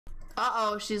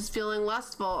Uh-oh, she's feeling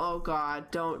lustful. Oh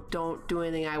God, don't do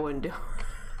anything I wouldn't do.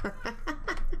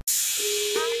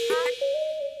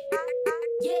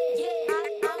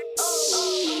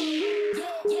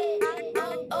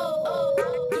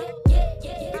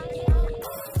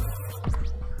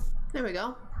 There we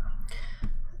go.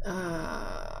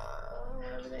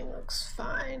 Everything looks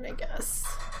fine, I guess.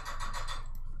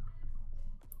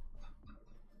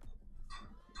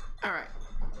 All right,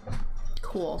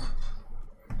 cool.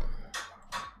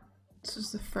 This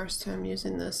is the first time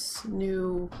using this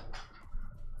new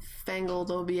fangled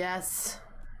OBS.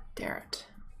 Dare it.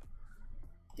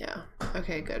 Yeah,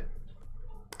 okay, good.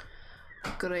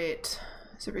 Great.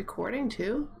 Is it recording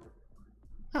too?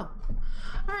 Oh,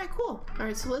 all right, cool. All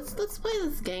right, so let's play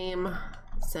this game,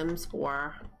 Sims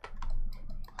 4.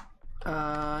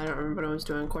 I don't remember what I was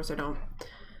doing. Of course I don't.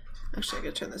 Actually, I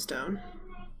gotta turn this down.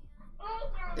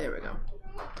 There we go.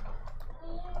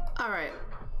 All right.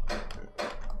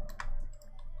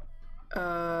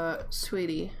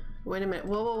 Sweetie, wait a minute.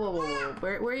 Whoa.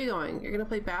 Where are you going? You're gonna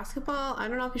play basketball? I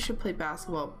don't know if you should play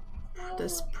basketball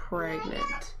this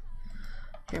pregnant.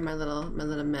 Here, my little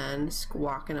man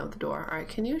walking out the door. All right,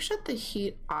 can you shut the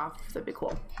heat off? That'd be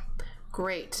cool.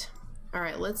 Great. All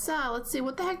right, let's see.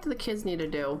 What the heck do the kids need to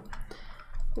do?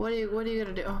 What are you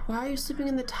gonna do? Oh, why are you sleeping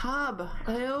in the tub?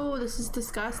 Oh, this is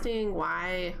disgusting.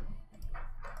 Why?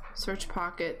 Search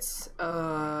pockets.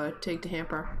 Take the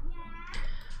hamper.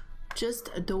 Just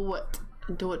do it.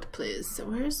 Do it, please.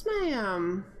 Where's my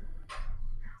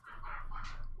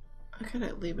I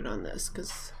gotta leave it on this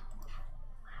because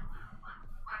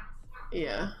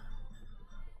yeah,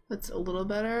 that's a little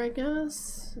better, I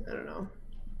guess. I don't know.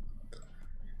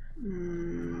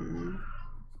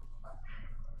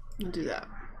 I'll do that.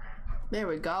 There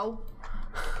we go.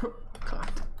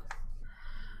 God.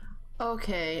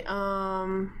 Okay,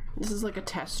 this is like a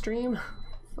test stream.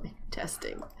 Like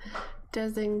testing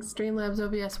Streamlabs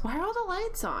OBS. Why are all the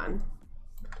lights on?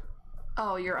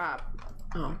 Oh, you're up.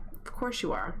 Oh, of course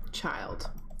you are, child.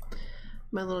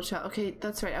 My little child. Okay,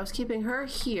 that's right. I was keeping her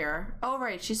here. Oh,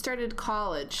 right. She started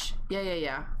college.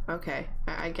 Yeah. Okay,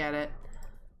 I get it.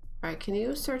 All right, can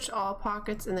you search all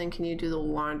pockets and then can you do the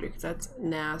laundry? Because that's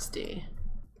nasty.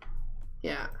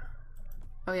 Yeah.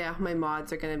 Oh, yeah. My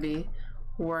mods are going to be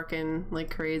working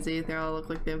like crazy. They all look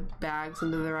like they have bags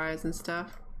under their eyes and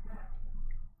stuff.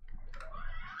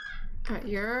 All right,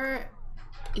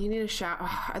 you need a shower.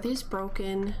 Oh, are these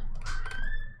broken?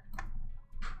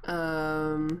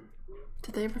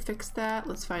 Did they ever fix that?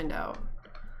 Let's find out.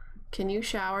 Can you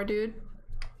shower, dude?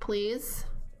 Please?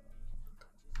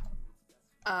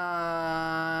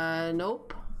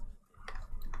 Nope.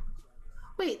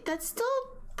 Wait, that's still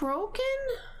broken?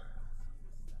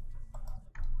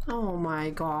 Oh my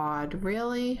God,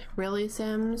 really? Really,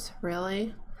 Sims?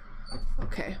 Really?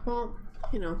 Okay, well,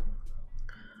 you know,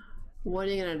 what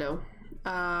are you gonna do?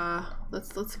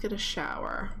 Let's get a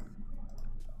shower.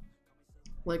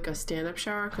 Like a stand-up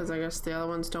shower, because I guess the other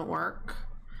ones don't work.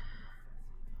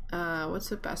 What's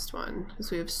the best one? Because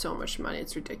we have so much money,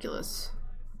 it's ridiculous.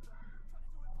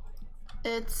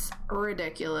 It's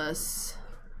ridiculous.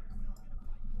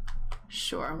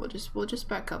 Sure, we'll just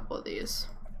buy a couple of these.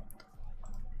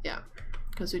 Yeah,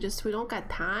 because we don't got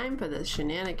time for the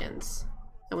shenanigans.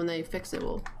 And when they fix it,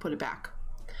 we'll put it back.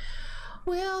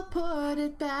 We'll put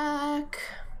it back.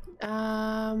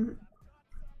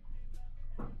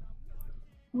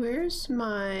 Where's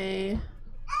my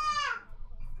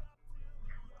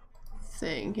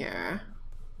thing here?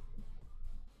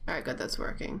 All right, good, that's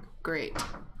working. Great.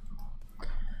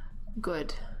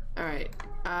 Good. All right.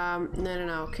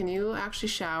 No. Can you actually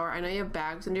shower? I know you have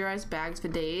bags under your eyes, bags for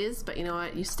days, but you know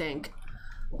what? You stink.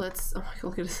 Let's, oh my God,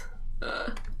 look at this.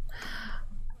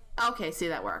 Okay, see,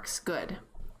 that works. Good.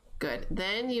 Good.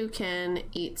 Then you can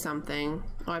eat something.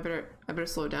 Oh, I better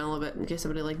slow it down a little bit in case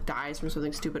somebody like dies from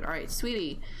something stupid. All right,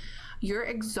 sweetie, you're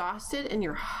exhausted and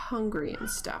you're hungry and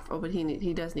stuff. Oh, but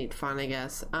he does need fun, I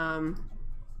guess.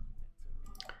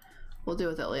 We'll deal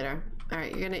with it later. All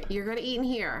right, you're gonna eat in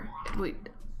here. Wait.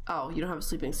 Oh, you don't have a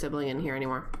sleeping sibling in here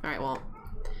anymore. All right, well,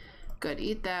 good.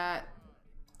 Eat that.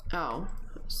 Oh,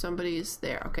 somebody's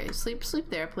there. Okay, sleep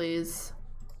there, please.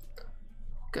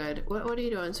 Good. What are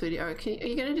you doing, sweetie? All right, are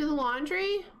you gonna do the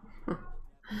laundry?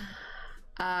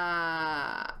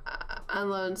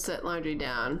 Unload and set laundry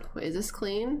down. Wait, is this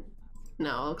clean?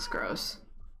 No, it looks gross.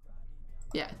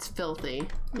 Yeah, it's filthy.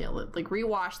 Yeah, like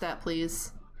rewash that,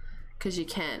 please, because you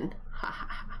can.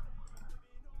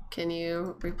 Can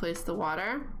you replace the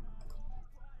water?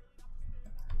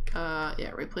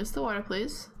 Yeah, replace the water,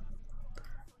 please.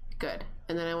 Good.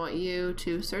 And then I want you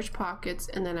to search pockets,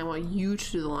 and then I want you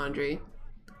to do the laundry.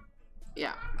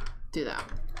 Yeah. Do that.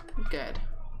 Good.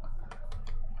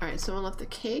 All right, someone left the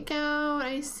cake out,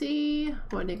 I see.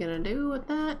 What are you gonna do with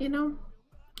that, you know?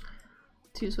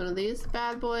 Let's use one of these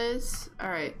bad boys. All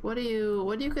right, what are you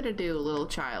gonna do, little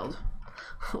child?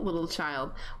 Little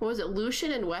child. What was it,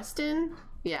 Lucian and Weston?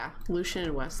 Yeah, Lucian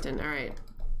and Weston, all right.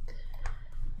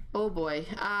 Oh boy,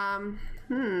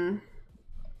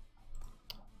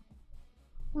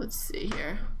 let's see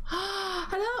here.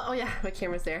 Hello. Oh yeah, my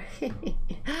camera's there.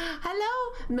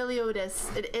 Hello, Meliodas.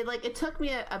 It took me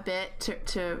a bit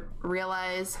to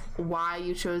realize why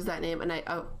you chose that name, and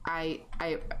I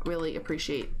really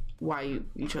appreciate why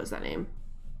you chose that name.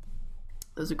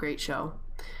 It was a great show.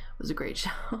 It was a great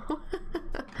show.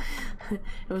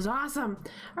 It was awesome.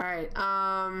 All right.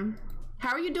 How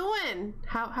are you doing?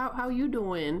 How you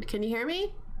doing? Can you hear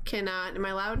me? Am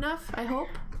I loud enough? I hope.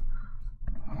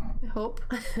 Do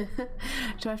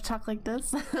I have to talk like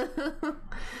this?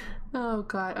 Oh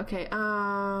god. Okay.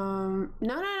 No.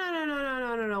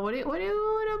 What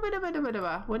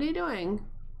are you doing?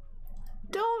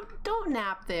 Don't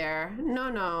nap there.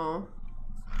 No.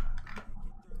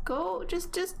 Go.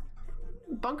 Just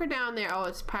bunker down there. Oh,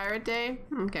 it's Pirate Day.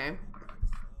 Okay.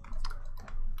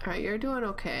 All right, you're doing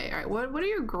okay. All right. What are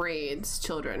your grades,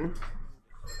 children?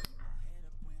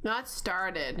 Not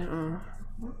started. Oh,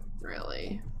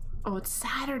 really? Oh, it's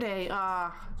Saturday.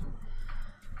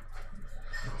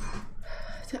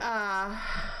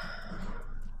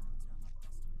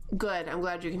 Good. I'm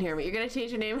glad you can hear me. You're gonna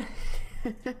change your name.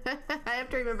 I have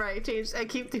to remember I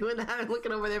keep doing that. I'm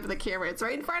looking over there for the camera. It's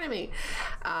right in front of me.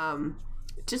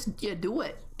 Do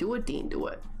it. Do it, Dean. Do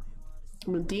it.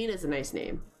 I mean, Dean is a nice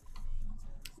name.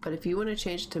 But if you want to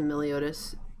change it to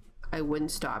Meliodas, I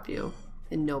wouldn't stop you.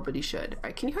 And nobody should. All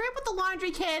right, can you hurry up with the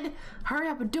laundry, kid? Hurry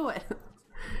up and do it.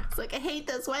 It's like, I hate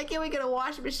this. Why can't we get a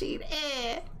washing machine?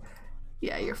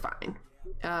 Yeah, you're fine.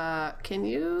 Can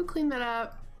you clean that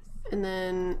up? And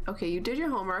then, okay, you did your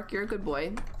homework. You're a good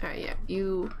boy. All right, yeah.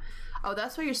 Oh,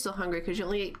 that's why you're still hungry, because you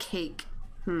only ate cake.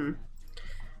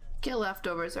 Get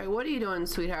leftovers. All right, what are you doing,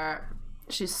 sweetheart?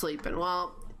 She's sleeping.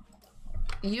 Well,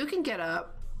 you can get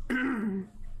up.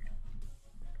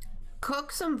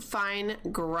 Cook some fine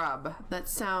grub. That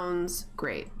sounds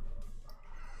great.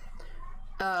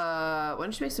 Why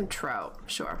don't you make some trout?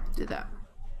 Sure, do that.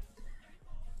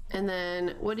 And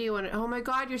then, what do you want? Oh my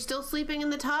god, you're still sleeping in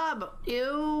the tub.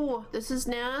 Ew, this is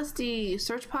nasty.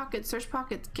 Search pockets,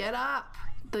 get up.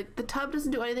 The tub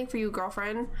doesn't do anything for you,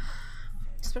 girlfriend.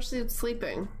 Especially with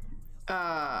sleeping.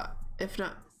 If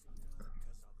not.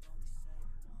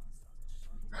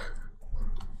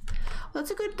 That's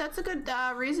a good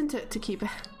reason to keep it.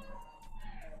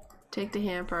 Take the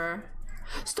hamper.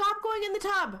 Stop going in the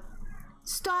tub.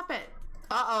 Stop it.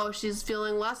 Uh-oh, she's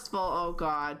feeling lustful. Oh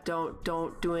god, don't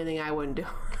do anything I wouldn't do.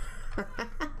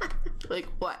 Like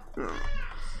what?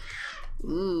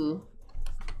 Ooh.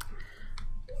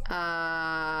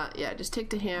 Yeah, just take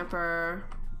the hamper.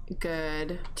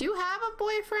 Good. Do you have a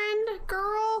boyfriend,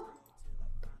 girl?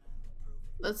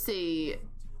 Let's see.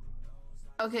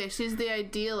 Okay, she's the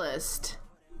idealist.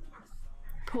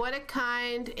 Poetic,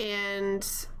 kind, and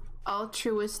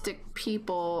altruistic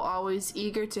people, always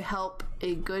eager to help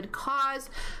a good cause.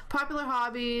 Popular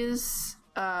hobbies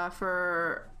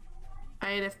for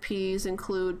INFPs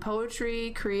include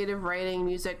poetry, creative writing,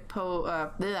 music,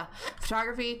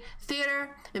 photography,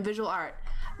 theater, and visual art.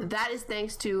 That is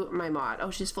thanks to my mod. Oh,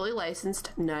 she's fully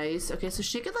licensed. Nice. Okay, so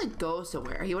she could like go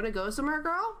somewhere. You want to go somewhere,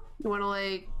 girl? You want to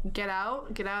like get out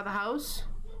of the house?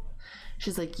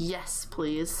 She's like, yes,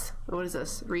 please. What is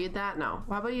this? Read that? No.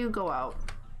 How about you go out?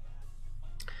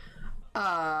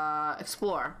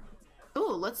 Explore.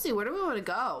 Ooh, let's see. Where do we want to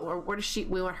go? Or where does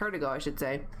we want her to go, I should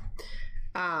say.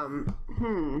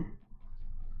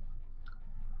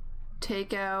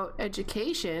 Take out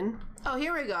education. Oh,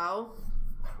 here we go.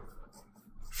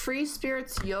 Free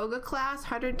Spirits yoga class,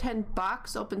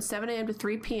 $110, open 7 a.m. to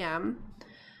 3 p.m.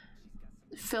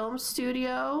 Film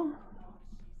studio,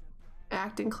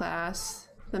 acting class,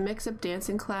 the mix-up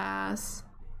dancing class,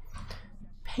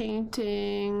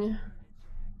 painting,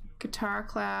 guitar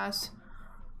class,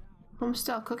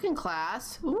 homestyle cooking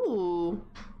class. Ooh.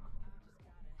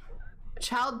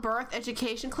 Childbirth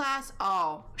education class.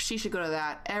 Oh, she should go to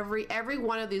that. Every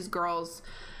one of these girls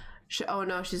should. Oh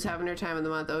no, she's having her time of the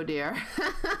month. Oh dear.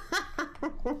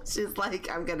 She's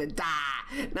like, I'm gonna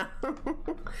die. No.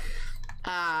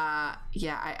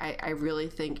 Yeah, I really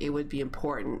think it would be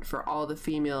important for all the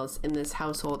females in this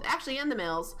household, actually, and the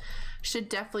males, should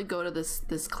definitely go to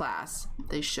this class.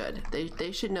 They should.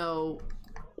 They should know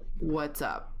what's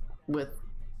up with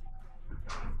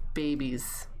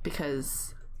babies,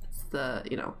 because the,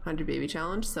 you know, 100 baby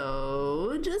challenge.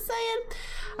 So just saying.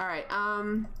 All right.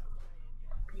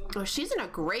 Oh, she's in a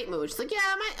great mood. She's like,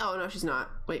 yeah, oh no, she's not.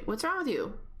 Wait, what's wrong with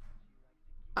you?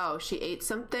 Oh, she ate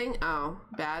something? Oh,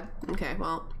 bad. Okay,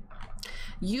 well,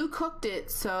 you cooked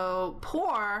it, so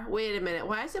poor. Wait a minute.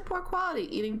 Why is it poor quality?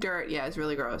 Eating dirt. Yeah, it's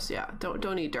really gross. Yeah,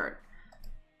 don't eat dirt.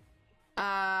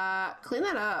 Clean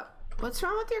that up. What's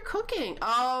wrong with your cooking?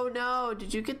 Oh no,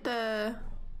 did you get the...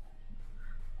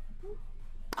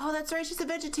 Oh, that's right, she's a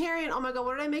vegetarian. Oh my god,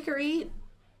 what did I make her eat?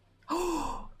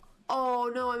 Oh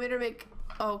no, I made her make...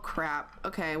 Oh crap.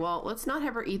 Okay, well, let's not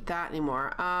have her eat that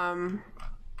anymore.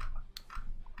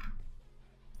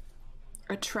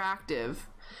 Attractive.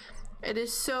 It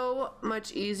is so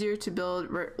much easier to build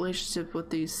relationship with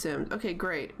these Sims. Okay,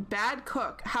 great. Bad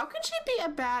cook. How can she be a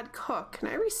bad cook? Can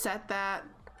I reset that?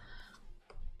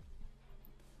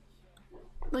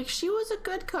 Like, she was a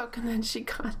good cook and then she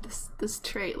got this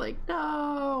trait. Like,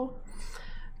 no.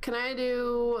 Can I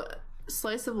do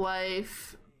slice of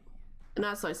life?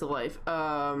 Not slice of life.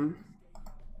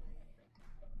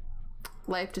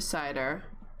 Life decider.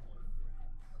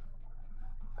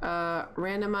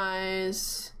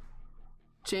 Randomize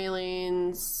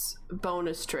Jaylene's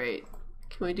bonus trait.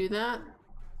 Can we do that?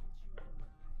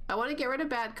 I want to get rid of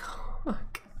bad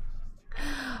cook.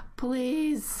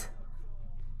 Please.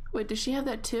 Wait, does she have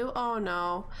that too? Oh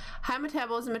no. High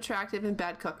metabolism, attractive, and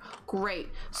bad cook. Great.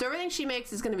 So everything she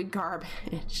makes is gonna be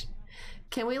garbage.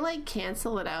 Can we like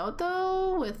cancel it out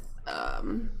though with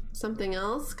something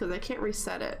else? Because I can't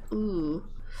reset it. Ooh.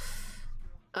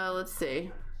 Let's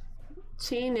see.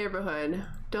 Teen neighborhood.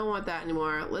 Don't want that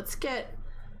anymore. Let's get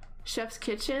chef's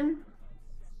kitchen.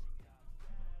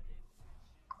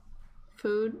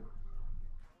 Food.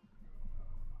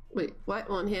 Wait, what?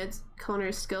 Well, enhance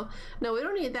culinary skill. No, we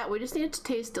don't need that. We just need it to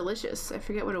taste delicious. I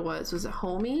forget what it was. Was it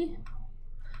homey?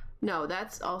 No,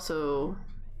 that's also...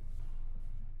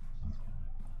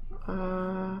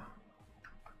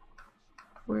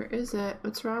 where is it?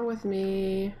 What's wrong with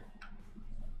me?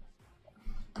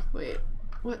 Wait,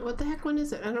 what the heck one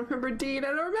is it? I don't remember, Dean.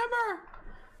 I don't remember.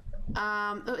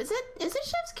 Oh, is it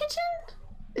Chef's Kitchen?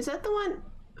 Is that the one?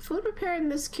 Food prepared in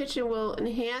this kitchen will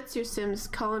enhance your Sim's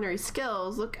culinary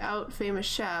skills. Look out, famous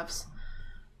chefs.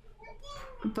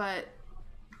 But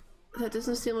that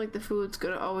doesn't seem like the food's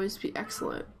gonna always be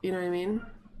excellent. You know what I mean?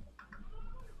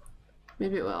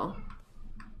 Maybe it will.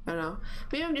 I don't know.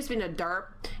 Maybe I'm just being a derp.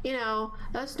 You know,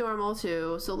 that's normal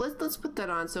too. So let's put that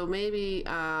on. So maybe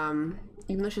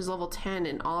even though she's level 10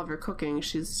 in all of her cooking,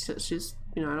 she's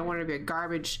you know, I don't want her to be a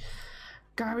garbage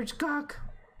cook.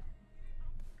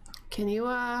 Can you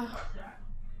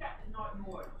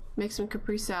make some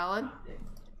Capri salad?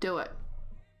 Do it.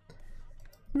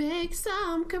 Make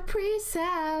some Capri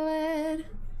salad.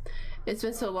 It's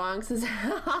been so long since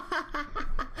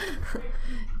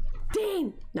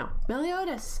Dean! No,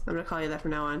 Meliodas. I'm gonna call you that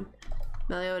from now on.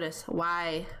 Meliodas,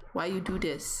 why you do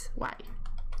this? Why?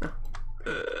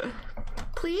 Oh.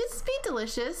 Please be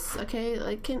delicious. Okay,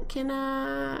 like can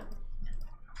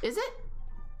is it?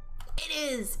 It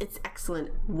is. It's excellent.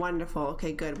 Wonderful.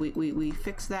 Okay, good. We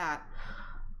fixed that.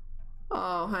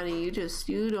 Oh, honey, you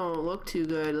don't look too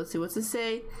good. Let's see. What's it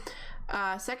say?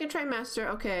 Second trimester.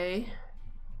 Okay.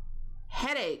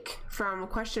 Headache from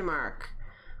question mark.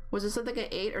 Was it something I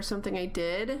ate or something I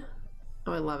did?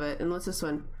 Oh, I love it. And what's this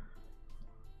one?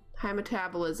 High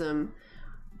metabolism.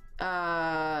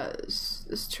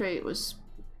 This trait was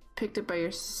picked up by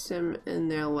your Sim in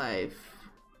their life.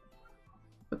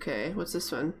 Okay, what's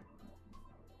this one?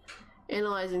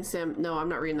 Analyzing Sim. No, I'm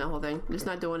not reading that whole thing. I'm just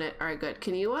not doing it. Alright, good.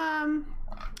 Can you,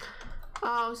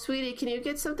 oh, sweetie, can you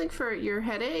get something for your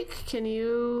headache? Can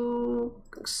you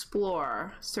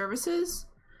explore services?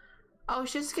 Oh,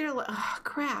 she has to get her, oh,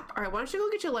 crap. Alright, why don't you go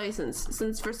get your license?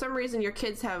 Since for some reason your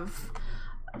kids have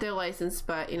their license,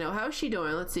 but, you know, how's she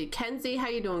doing? Let's see. Kenzie, how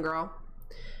you doing, girl?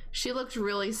 She looks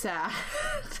really sad.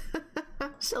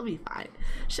 She'll be fine.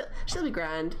 She'll be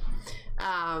grand.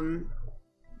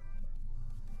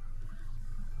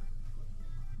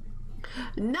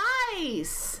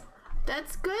 Nice!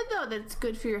 That's good though. That's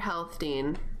good for your health,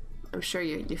 Dean. I'm sure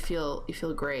you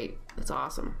feel great. That's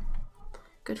awesome.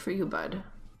 Good for you, bud.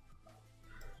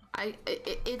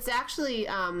 It's actually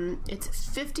it's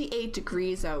 58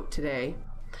 degrees out today.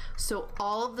 So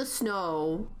all of the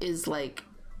snow is like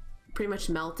pretty much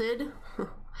melted.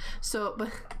 So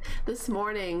but this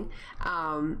morning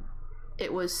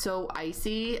it was so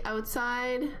icy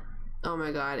outside. Oh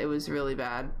my god, it was really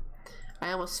bad.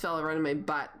 I almost fell around in my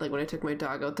butt like when I took my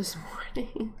dog out this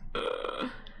morning.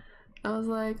 I was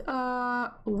like,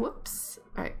 whoops.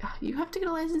 Alright, you have to get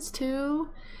a license too?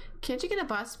 Can't you get a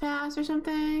bus pass or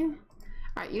something?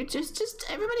 All right, you just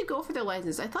everybody go for their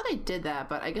license. I thought I did that,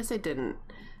 but I guess I didn't.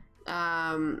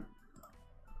 No.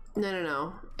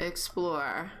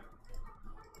 Explore.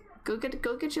 Go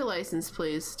get your license,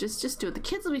 please. Just do it. The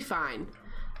kids will be fine.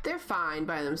 They're fine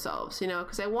by themselves, you know,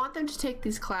 because I want them to take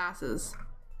these classes.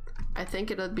 I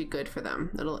think it'll be good for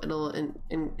them. It'll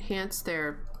enhance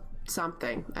their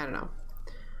something. I don't know.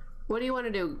 What do you want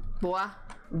to do, boy?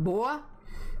 Boy?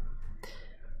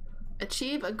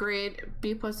 Achieve a grade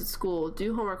B+ at school.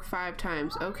 Do homework 5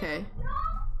 times. Okay.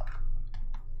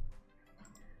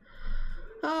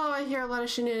 Oh, I hear a lot of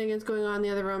shenanigans going on in the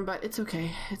other room, but it's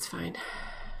okay. It's fine.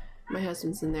 My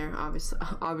husband's in there.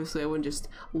 Obviously, I wouldn't just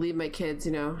leave my kids,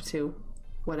 you know, to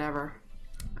whatever.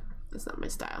 That's not my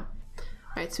style.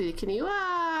 All right, sweetie, can you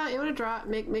want to draw,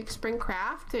 make spring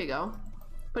craft? There you go.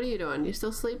 What are you doing? You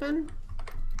still sleeping?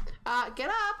 Get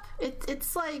up.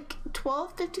 It's like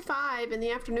 12:55 in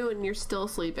the afternoon and you're still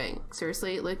sleeping.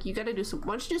 Seriously, like you gotta do some,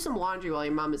 why don't you do some laundry while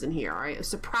your mom isn't here, all right?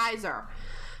 Surprise her.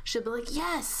 She'll be like,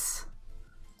 yes,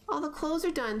 all the clothes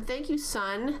are done. Thank you,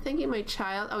 son. Thank you, my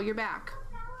child. Oh, you're back.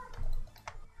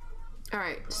 All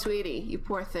right, sweetie, you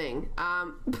poor thing.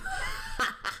 Oh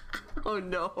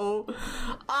no. Oh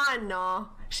no.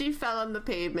 She fell on the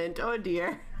pavement. Oh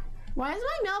dear. Why is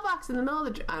my mailbox in the middle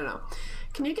of the, I don't know.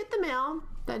 Can you get the mail?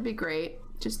 That'd be great.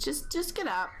 Just get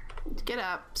up. Get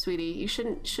up, sweetie. You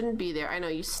shouldn't be there. I know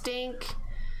you stink.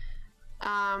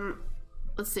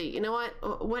 Let's see. You know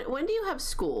what? When do you have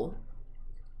school?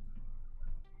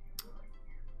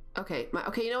 Okay,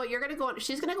 okay, you know what? You're gonna go on,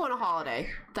 she's gonna go on a holiday.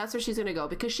 That's where she's gonna go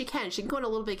because she can go on a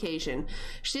little vacation.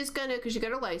 She's gonna, because she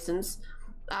got her license.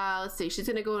 Let's see, she's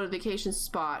gonna go to a vacation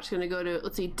spot. She's gonna go to,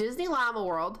 let's see, Disney Llama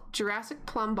World, Jurassic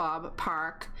Plum Bob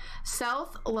Park,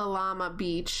 South La Llama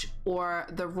Beach, or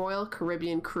the Royal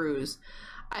Caribbean Cruise.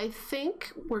 I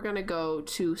think we're gonna go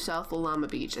to South La Llama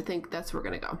Beach. I think that's where we're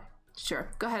gonna go. Sure,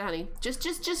 go ahead, honey.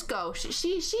 Just go.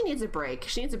 She needs a break.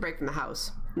 She needs a break from the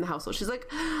house. In the household. She's like,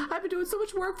 I've been doing so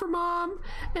much work for mom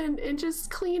and just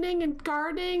cleaning and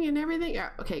gardening and everything.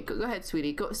 Yeah, okay, go ahead,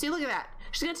 sweetie. Go. See, look at that.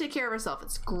 She's gonna take care of herself.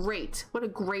 It's great. What a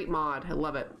great mod. I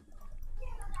love it.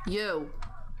 You.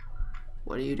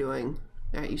 What are you doing?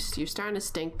 All right, you're starting to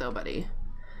stink though, buddy.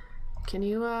 Can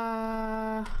you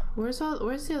where's the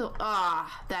other,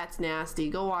 that's nasty.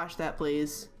 Go wash that,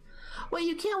 please. Wait,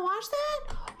 you can't wash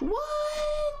that?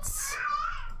 What?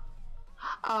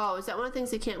 Oh, is that one of the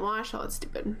things you can't wash? Oh, that's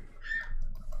stupid.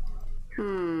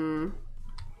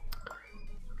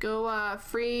 Go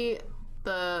free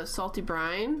the salty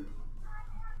brine.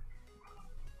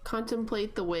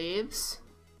 Contemplate the waves.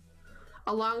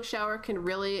 A long shower can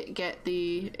really get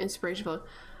the inspiration flow.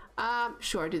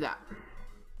 Sure, do that.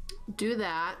 Do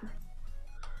that.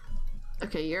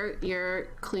 Okay, you're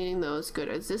cleaning those. Good.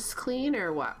 Is this clean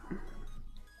or what?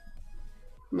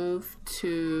 Move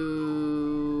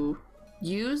to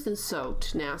used and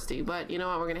soaked. Nasty, but you know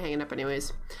what, we're gonna hang it up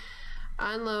anyways.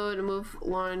 Unload and move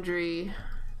laundry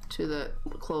to the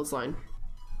clothesline.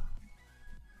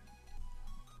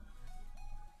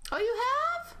 Oh, you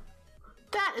have?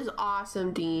 That is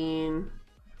awesome, Dean.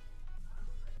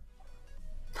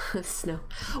 Snow.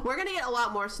 We're gonna get a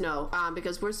lot more snow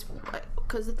because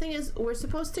the thing is we're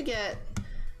supposed to get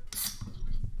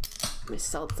my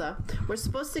salsa. We're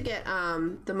supposed to get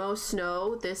the most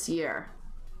snow this year.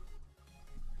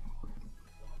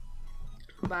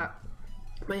 But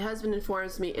my husband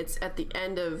informs me it's at the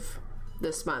end of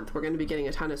this month. We're going to be getting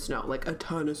a ton of snow, like a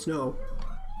ton of snow,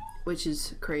 which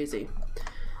is crazy.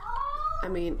 I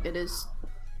mean, it is.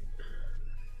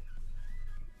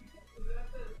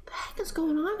 What the heck is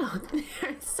going on out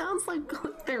there? It sounds like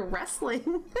they're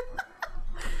wrestling.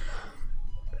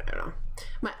 I don't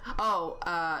know.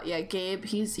 Yeah, Gabe.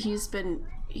 He's been.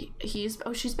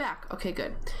 Oh, she's back. Okay,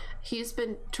 good. He's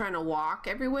been trying to walk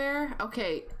everywhere.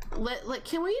 Okay.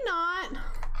 Can we not?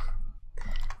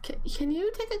 Can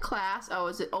you take a class? Oh,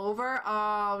 is it over?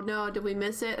 Oh no, did we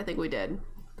miss it? I think we did.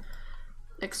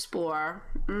 Explore.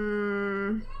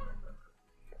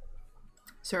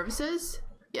 Services?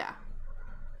 Yeah.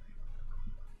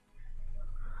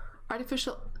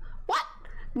 Artificial. What?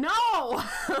 No!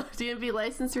 DMV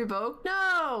license revoked?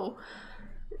 No!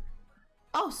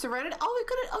 Oh, Serenity.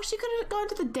 Oh, she could have gone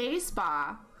to the day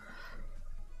spa.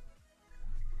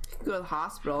 Go to the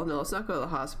hospital. No, let's not go to the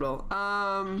hospital.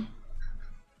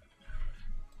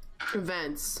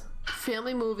 Events.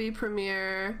 Family movie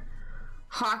premiere.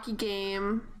 Hockey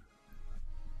game.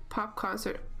 Pop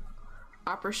concert.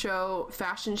 Opera show.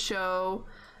 Fashion show.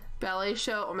 Ballet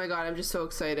show. Oh my god, I'm just so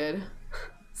excited.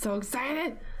 So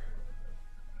excited!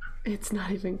 It's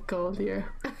not even cold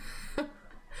here.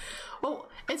 Oh,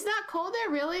 it's not cold there,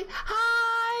 really?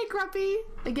 Hi! Hey, Grumpy.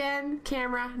 Again,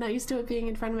 camera. Not used to it being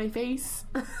in front of my face.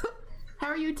 How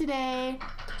are you today?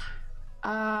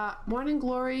 Morning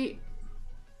glory.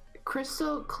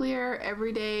 Crystal clear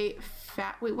everyday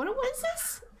fat. Wait, what is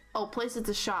this? Oh, places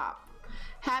to shop.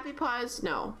 Happy Paws?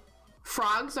 No.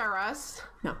 Frogs R Us?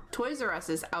 No. Toys R Us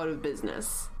is out of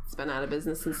business. It's been out of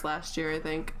business since last year, I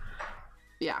think.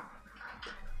 Yeah.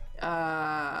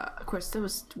 Of course, that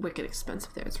was wicked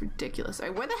expensive there. It's ridiculous. All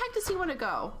right, where the heck does he want to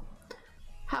go?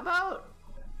 How about...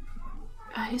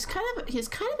 he's kind of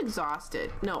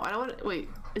exhausted. No, I don't want to... Wait,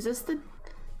 is this the...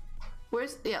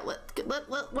 Where's... Yeah, we're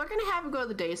going to have him go to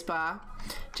the day spa.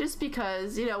 Just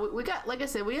because, you know, we got... Like I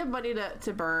said, we have money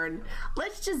to burn.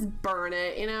 Let's just burn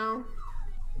it, you know?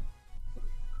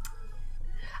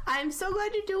 I'm so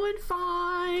glad you're doing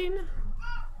fine.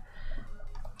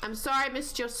 I'm sorry I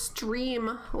missed your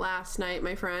stream last night,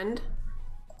 my friend.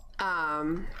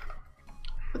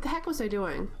 What the heck was I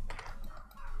doing?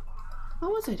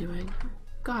 What was I doing?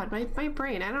 God, my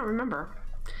brain, I don't remember.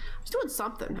 I was doing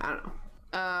something, I don't know.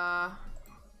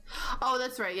 Oh,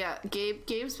 that's right, yeah.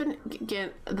 Gabe's been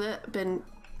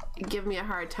giving me a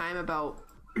hard time about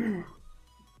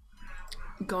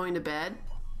going to bed.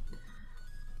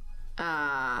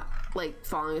 Like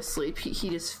falling asleep.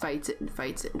 He just fights it and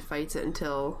fights it and fights it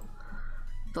until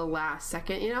the last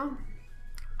second, you know?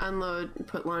 Unload,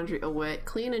 put laundry away,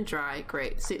 clean and dry.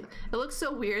 Great. See, it looks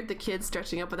so weird, the kids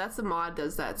stretching up, but that's the mod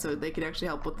does that, so they can actually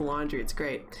help with the laundry. It's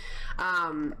great.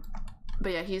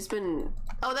 But yeah, he's been...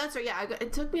 Oh, that's right. Yeah,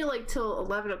 it took me like till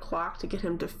 11 o'clock to get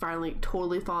him to finally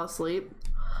totally fall asleep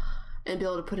and be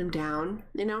able to put him down,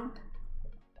 you know?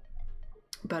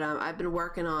 But I've been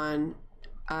working on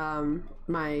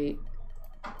my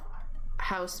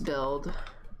house build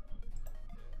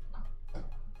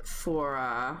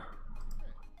for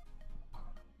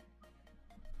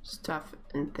stuff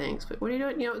and things. But what are you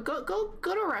doing? You know, go to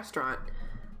a restaurant.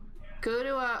 Go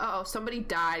to a... Uh-oh, somebody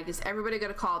died because everybody got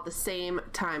a call at the same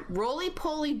time. Roly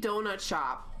Poly Donut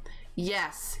Shop.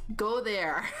 Yes, go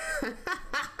there.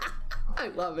 I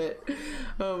love it.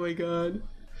 Oh my god.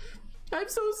 I'm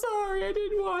so sorry. I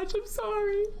didn't watch. I'm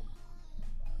sorry.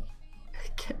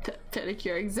 Get that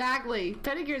pedicure. Exactly.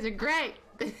 Pedicures are great.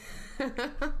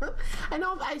 I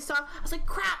know. I was like,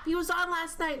 crap, he was on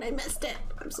last night and I missed it.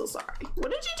 I'm so sorry. What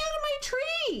did you do to my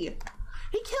tree?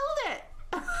 He killed it.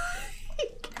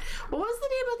 What was the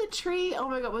name of the tree? Oh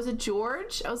my god, was it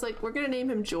George? I was like, we're gonna name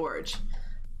him George.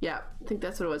 Yeah, I think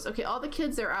that's what it was. Okay, all the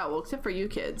kids are out. Well, except for you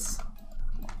kids.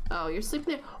 Oh, you're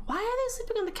sleeping there. Why are they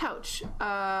sleeping on the couch?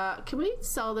 Can we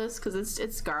sell this? Because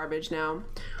it's garbage now.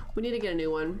 We need to get a new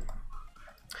one.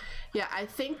 Yeah, I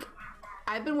think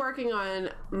I've been working on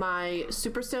my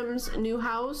Super Sims new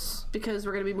house because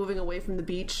we're going to be moving away from the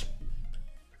beach.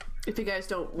 If you guys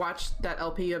don't watch that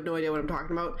LP, you have no idea what I'm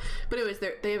talking about. But anyways,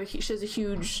 she has a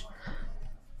huge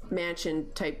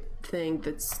mansion type thing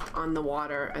that's on the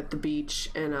water at the beach,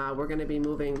 and we're going to be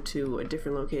moving to a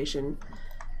different location.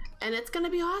 And it's going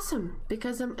to be awesome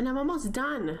because I'm almost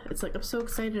done. It's like, I'm so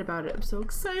excited about it. I'm so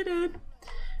excited.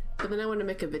 But then I want to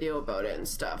make a video about it and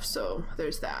stuff, so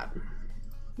there's that.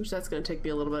 Which that's going to take me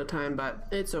a little bit of time, but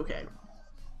it's okay.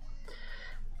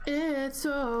 It's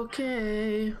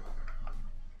okay.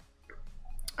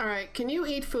 Alright, can you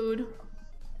eat food?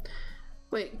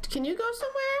 Wait, can you go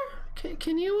somewhere?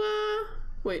 Can you,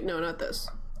 wait, no, not this.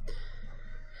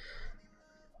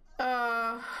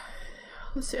 Let's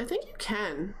see, I think you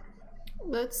can.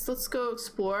 Let's go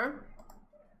explore.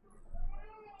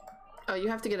 Oh, you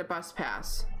have to get a bus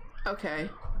pass. Okay.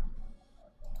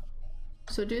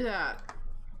 So do that.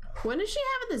 When is she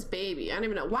having this baby? I don't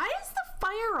even know. Why is the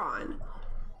fire on?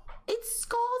 It's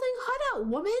scalding hot out,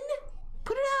 woman.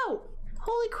 Put it out.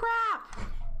 Holy crap.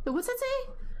 What's that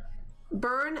say?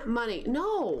 Burn money.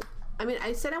 No. I mean,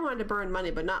 I said I wanted to burn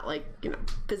money, but not like, you know,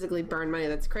 physically burn money.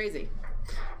 That's crazy.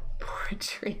 Poor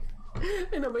tree.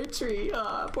 I know my tree.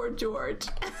 Poor George.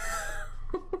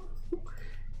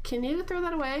 Can you throw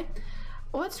that away?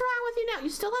 What's wrong with you now? You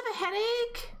still have a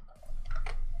headache?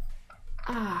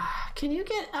 Can you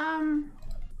get, can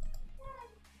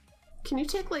you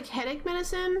take like headache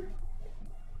medicine?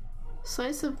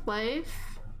 Slice of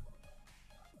life?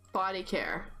 Body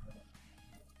care.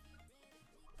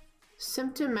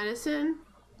 Symptom medicine?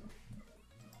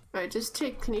 Alright, just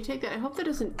take, can you take that? I hope that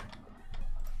doesn't,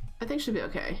 I think she'll be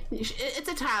okay. It's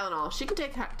a Tylenol. She can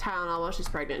take Tylenol while she's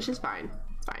pregnant. She's fine.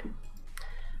 Fine.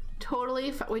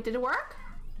 Totally wait, did it work?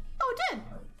 Oh, it did.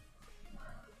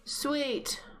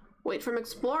 Sweet. Wait, from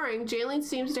exploring, Jaylene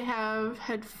seems to have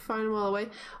had fun while away.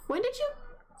 When did you...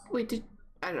 Wait,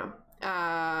 I don't know.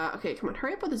 Okay, come on,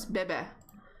 hurry up with this bebe.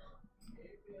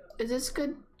 Is this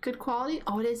good good quality.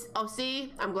 Oh, it is. Oh,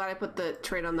 see, I'm glad I put the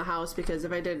trait on the house, because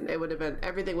if I didn't, it would have been,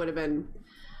 everything would have been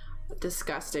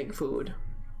disgusting food.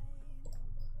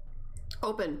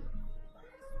 Open.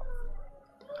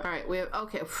 All right, we have,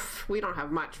 okay, we don't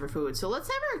have much for food, so let's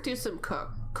have her do some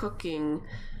cooking.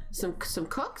 Some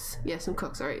cooks? Yeah, some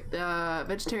cooks. All right,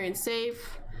 vegetarian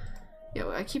safe. Yeah,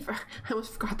 I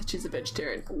almost forgot that she's a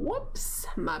vegetarian. Whoops,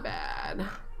 my bad.